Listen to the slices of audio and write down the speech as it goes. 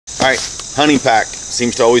All right, hunting pack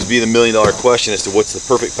seems to always be the $1,000,000 question as to what's the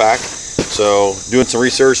perfect pack. So doing some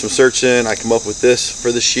research, some searching, I come up with this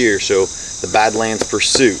for this year. So the Badlands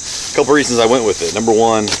Pursuit. A couple reasons I went with it. Number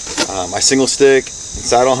one, I single stick and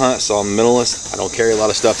saddle hunt, so I'm a minimalist. I don't carry a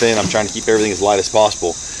lot of stuff in. I'm trying to keep everything as light as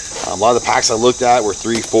possible. A lot of the packs I looked at were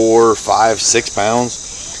 3, 4, 5, 6 pounds.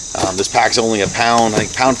 This pack's only a pound, I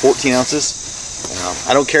think pound 14 ounces.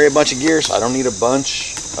 I don't carry a bunch of gear, so I don't need a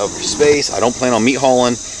bunch of space. I don't plan on meat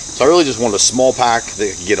hauling. So I really just wanted a small pack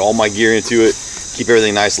that could get all my gear into it, keep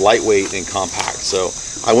everything nice, lightweight, and compact. So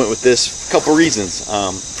I went with this. A couple reasons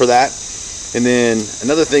for that. And then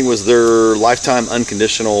another thing was their lifetime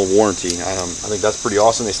unconditional warranty. I think that's pretty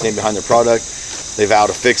awesome. They stand behind their product. They vow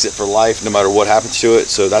to fix it for life no matter what happens to it.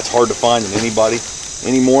 So that's hard to find in anybody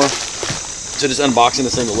anymore. So just unboxing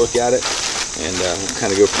this thing to look at it and we'll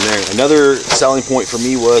kind of go from there. Another selling point for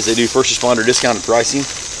me was they do first responder discounted pricing.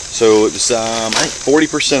 So it was I think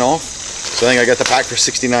 40% off. So I think I got the pack for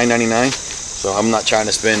 $69.99. So I'm not trying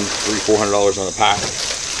to spend $300, $400 on a pack.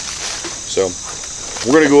 So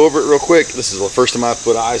we're going to go over it real quick. This is the first time I've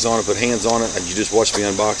put eyes on it, put hands on it. You just watched me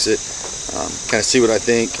unbox it. Kind of see what I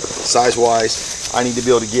think. Size wise, I need to be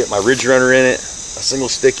able to get my ridge runner in it, a single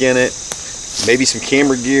stick in it, maybe some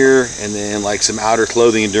camera gear, and then like some outer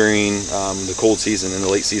clothing during the cold season and the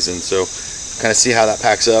late season. So kind of see how that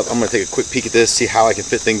packs up. I'm going to take a quick peek at this, see how I can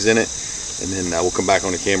fit things in it, and then we'll come back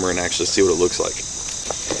on the camera and actually see what it looks like.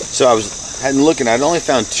 So I had been looking, I'd only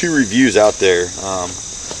found 2 reviews out there.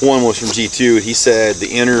 One was from G2. He said the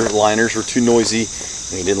inner liners were too noisy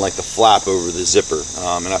and he didn't like the flap over the zipper.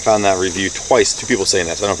 And I found that review twice, 2 people saying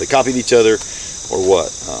that. So I don't know if they copied each other or what.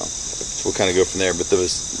 So we'll kind of go from there. But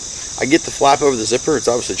I get the flap over the zipper. It's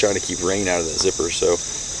obviously trying to keep rain out of that zipper. So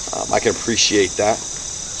I can appreciate that.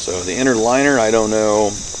 So the inner liner, I don't know.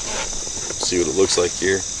 Let's see what it looks like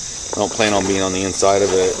here. I don't plan on being on the inside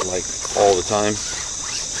of it like all the time.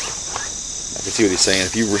 I can see what he's saying.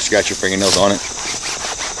 If you scratch your fingernails on it,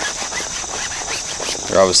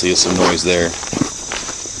 there obviously is some noise there.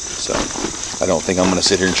 So I don't think I'm going to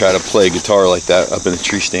sit here and try to play guitar like that up in the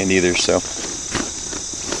tree stand either. So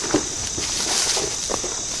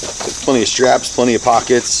plenty of straps, plenty of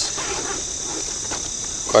pockets,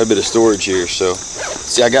 quite a bit of storage here. So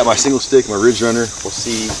see, I got my single stick, my ridge runner. We'll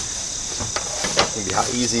see maybe how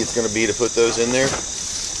easy it's going to be to put those in there.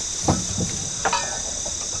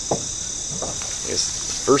 I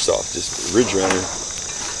guess first off, just the ridge runner.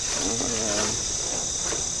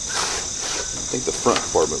 I think the front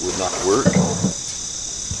compartment would not work.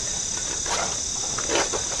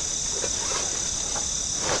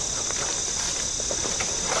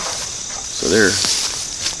 So there,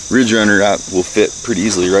 ridge runner will fit pretty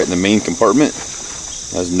easily right in the main compartment.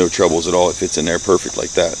 Has no troubles at all. It fits in there perfect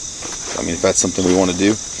like that. So, I mean, if that's something we want to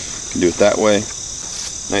do, we can do it that way.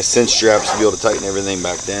 Nice cinch straps to be able to tighten everything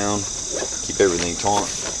back down, keep everything taut.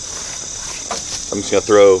 So I'm just going to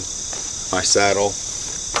throw my saddle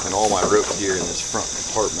and all my rope gear in this front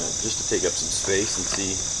compartment just to take up some space and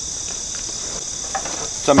see.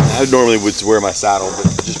 So I normally would wear my saddle,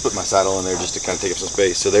 but just put my saddle in there just to kind of take up some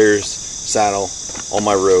space. So there's saddle, all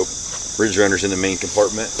my rope, ridge runners in the main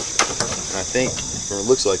compartment. And I think from what it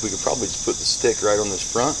looks like, we could probably just put the stick right on this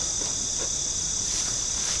front.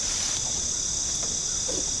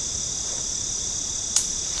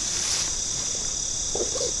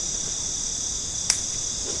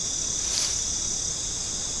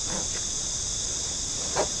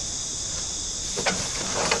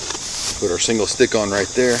 Put our single stick on right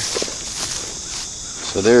there.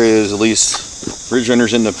 So there is at least ridge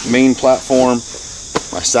runners in the main platform,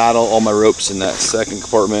 my saddle, all my ropes in that second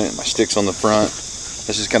compartment, my sticks on the front.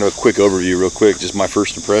 This is kind of a quick overview real quick, just my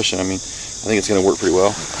first impression. I mean, I think it's going to work pretty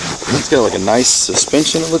well. It's got like a nice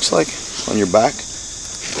suspension, it looks like, on your back.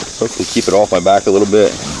 Hopefully keep it off my back a little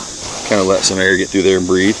bit, kind of let some air get through there and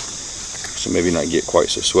breathe, so maybe not get quite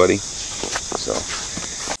so sweaty. So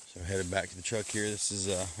headed back to the truck here. This is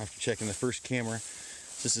after checking the first camera.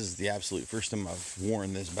 This is the absolute first time I've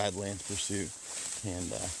worn this Badlands Pursuit,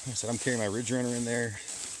 and like I said, I'm carrying my ridge runner in there,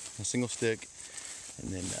 a single stick,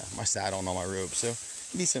 and then my saddle and all my ropes. So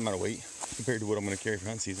a decent amount of weight compared to what I'm going to carry for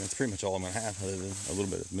hunt season. That's pretty much all I'm going to have, other than a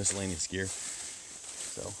little bit of miscellaneous gear.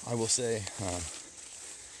 So I will say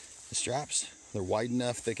the straps, they're wide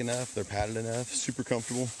enough, thick enough, they're padded enough, super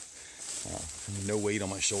comfortable. No weight on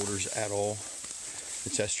my shoulders at all. The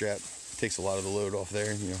chest strap takes a lot of the load off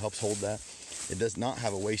there, and helps hold that. It does not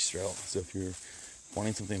have a waist belt, so if you're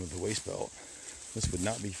wanting something with a waist belt, this would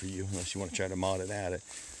not be for you unless you want to try to mod it, add it.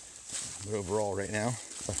 But overall, right now,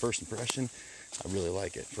 my first impression, I really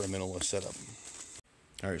like it for a minimalist setup.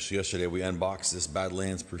 All right, so yesterday we unboxed this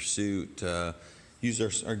Badlands Pursuit.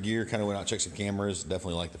 used our gear, kind of went out, checked some cameras,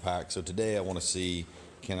 definitely like the pack. So today I want to see,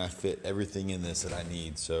 can I fit everything in this that I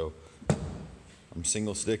need? So I'm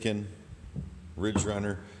single sticking, ridge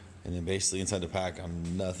runner, and then basically inside the pack,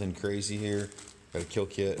 I'm nothing crazy here. Got a kill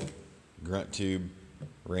kit, grunt tube,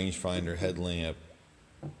 rangefinder, headlamp,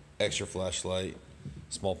 extra flashlight,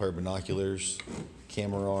 small pair of binoculars,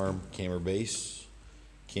 camera arm, camera base,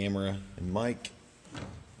 camera and mic,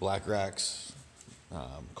 black racks,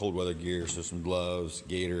 cold weather gear, so some gloves,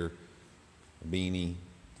 gaiter, a beanie,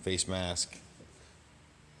 face mask.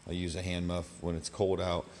 I use a hand muff when it's cold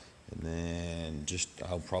out, and then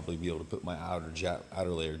I'll probably be able to put my outer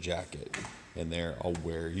layer jacket in there. I'll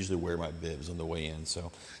usually wear my bibs on the way in.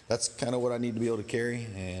 So that's kind of what I need to be able to carry,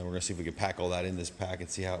 and we're gonna see if we can pack all that in this pack and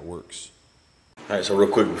see how it works. All right, so real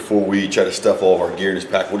quick before we try to stuff all of our gear in this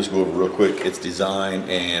pack, we'll just go over real quick its design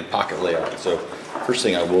and pocket layout. So first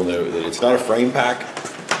thing I will note that it's not a frame pack,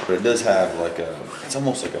 but it does have it's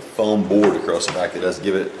almost like a foam board across the back that does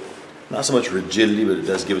give it not so much rigidity, but it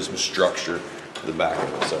does give it some structure to the back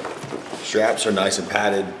of it. So straps are nice and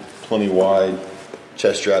padded, plenty wide.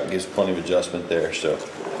 Chest strap gives plenty of adjustment there. So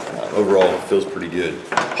overall, it feels pretty good.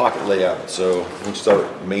 Pocket layout. So we'll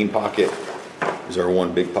start main pocket. Is our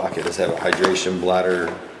one big pocket. Does have a hydration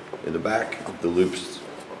bladder in the back with the loops,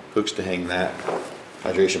 hooks to hang that.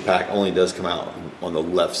 Hydration pack only does come out on the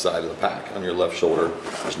left side of the pack, on your left shoulder.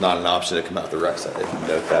 There's not an option to come out the right side.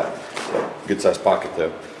 Note that. So, good sized pocket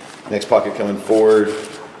though. Next pocket coming forward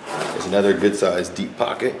is another good sized deep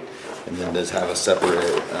pocket, and then does have a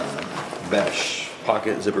separate mesh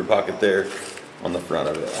pocket, zipper pocket there on the front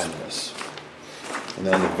of it on this. And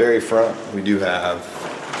then on the very front, we do have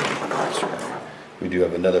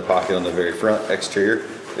another pocket on the very front exterior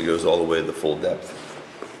that goes all the way to the full depth.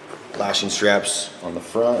 Lashing straps on the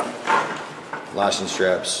front, lashing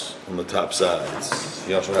straps on the top sides.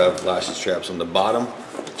 You also have lashing straps on the bottom,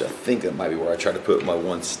 which I think that might be where I try to put my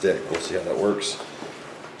one stick. We'll see how that works.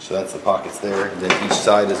 So that's the pockets there. And then each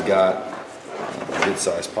side has got a good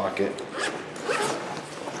sized pocket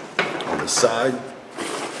on the side.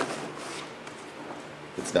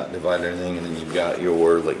 It's not divided or anything, and then you've got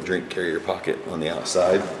your drink carrier pocket on the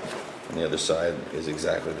outside, and the other side is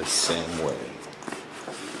exactly the same way.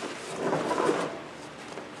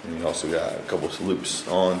 And you also got a couple of loops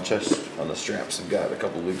on the straps. You've got a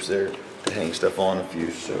couple loops there to hang stuff on if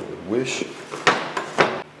you so would wish.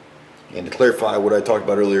 And to clarify what I talked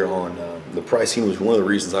about earlier on the pricing, was one of the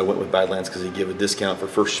reasons I went with Badlands, because they give a discount for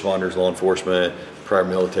first responders, law enforcement, prior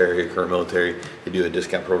military, current military. They do a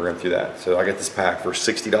discount program through that. So I got this pack for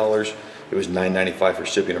 $60. It was $9.95 for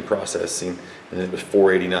shipping and processing, and it was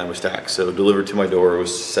 $4.89 with tax. So delivered to my door, it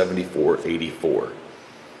was $74.84.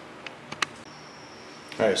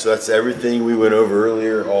 All right, so that's everything we went over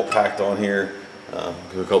earlier, all packed on here.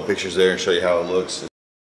 Give a couple pictures there and show you how it looks.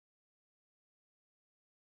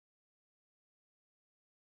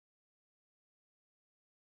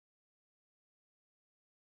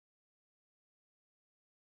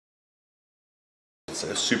 It's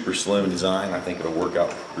a super slim design. I think it'll work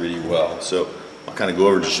out really well. So I'll kind of go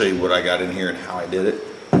over to show you what I got in here and how I did it.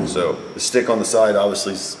 So the stick on the side,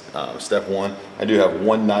 obviously, step one. I do have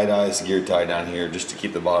one night eyes gear tie down here just to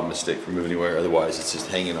keep the bottom of the stick from moving anywhere. Otherwise, it's just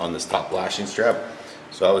hanging on this top lashing strap.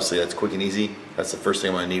 So obviously, that's quick and easy. That's the first thing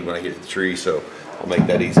I'm gonna need when I get to the tree. So I'll make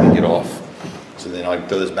that easy to get off. So then I can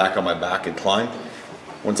throw this back on my back and climb.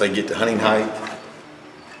 Once I get to hunting height,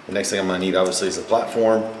 the next thing I'm gonna need obviously is a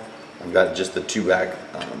platform. I've got just the two back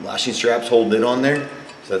lashing straps holding it on there.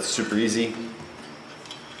 So that's super easy.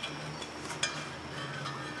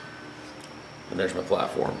 And there's my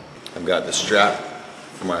platform. I've got the strap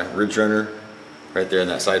for my ridge runner right there in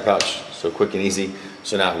that side pouch. So quick and easy.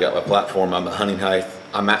 So now I've got my platform. I'm at hunting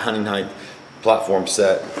height, platform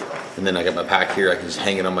set, and then I got my pack here. I can just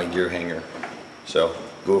hang it on my gear hanger. So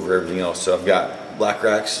go over everything else. So I've got black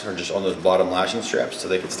racks are just on those bottom lashing straps, so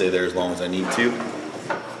they can stay there as long as I need to.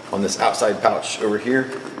 On this outside pouch over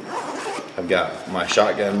here, I've got my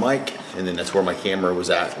shotgun mic, and then that's where my camera was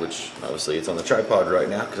at, which obviously it's on the tripod right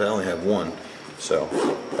now because I only have one. So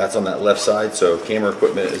that's on that left side. So camera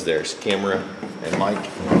equipment is there, camera and mic.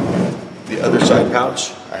 The other side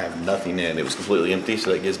pouch, I have nothing in. It was completely empty,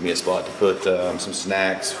 so that gives me a spot to put some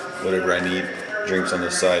snacks, whatever I need, drinks on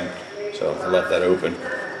this side. So I left that open.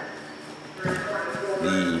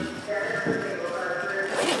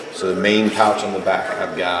 So the main pouch on the back,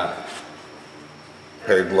 I've got a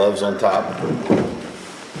pair of gloves on top.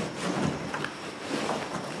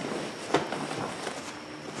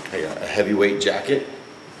 I got a heavyweight jacket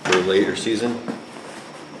for later season.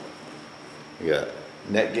 I got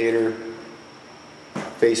neck gaiter,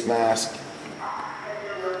 face mask,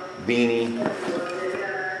 beanie,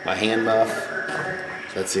 my hand muff.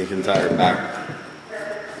 So that's the entire back.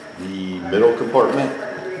 The middle compartment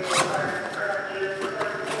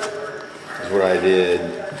is what I did.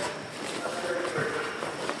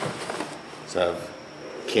 So I have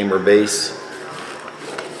camera base,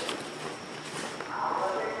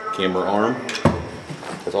 camera arm.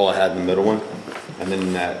 That's all I had in the middle one. And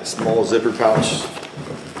then that small zipper pouch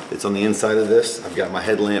that's on the inside of this, I've got my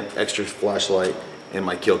headlamp, extra flashlight, and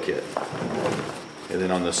my kill kit. And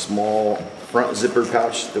then on the small front zipper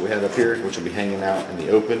pouch that we had up here, which will be hanging out in the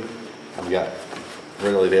open, I've got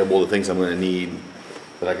readily available the things I'm going to need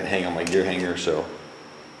that I can hang on my gear hanger. So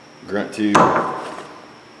grunt tube,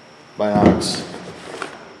 binocs,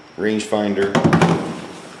 rangefinder,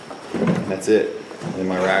 and that's it. And then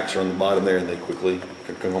my racks are on the bottom there, and they quickly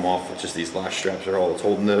can come off with just these last straps are all that's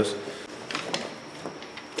holding those.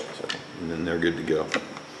 So, and then they're good to go.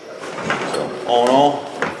 So all in all,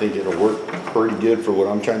 I think it'll work pretty good for what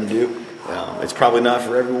I'm trying to do. It's probably not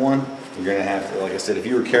for everyone. You're gonna have to, like I said, if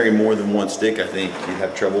you were carrying more than one stick, I think you'd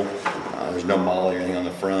have trouble. There's no molly or anything on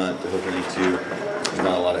the front to hook into. There's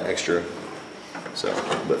not a lot of extra. So,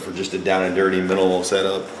 but for just a down and dirty minimal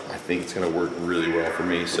setup, I think it's gonna work really well for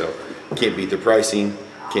me. So, can't beat the pricing,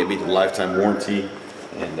 can't beat the lifetime warranty,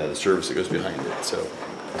 and the service that goes behind it. So,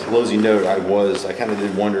 as a closing note, I kind of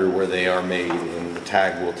did wonder where they are made, and the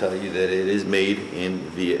tag will tell you that it is made in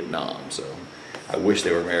Vietnam. So, I wish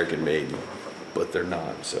they were American made, but they're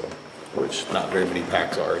not. So, which not very many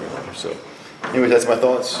packs are anymore. So, anyways, that's my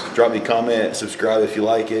thoughts. Drop me a comment, subscribe if you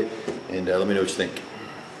like it, and let me know what you think.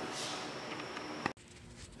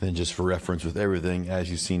 Then just for reference with everything,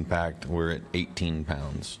 as you've seen packed, we're at 18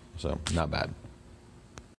 pounds. So not bad.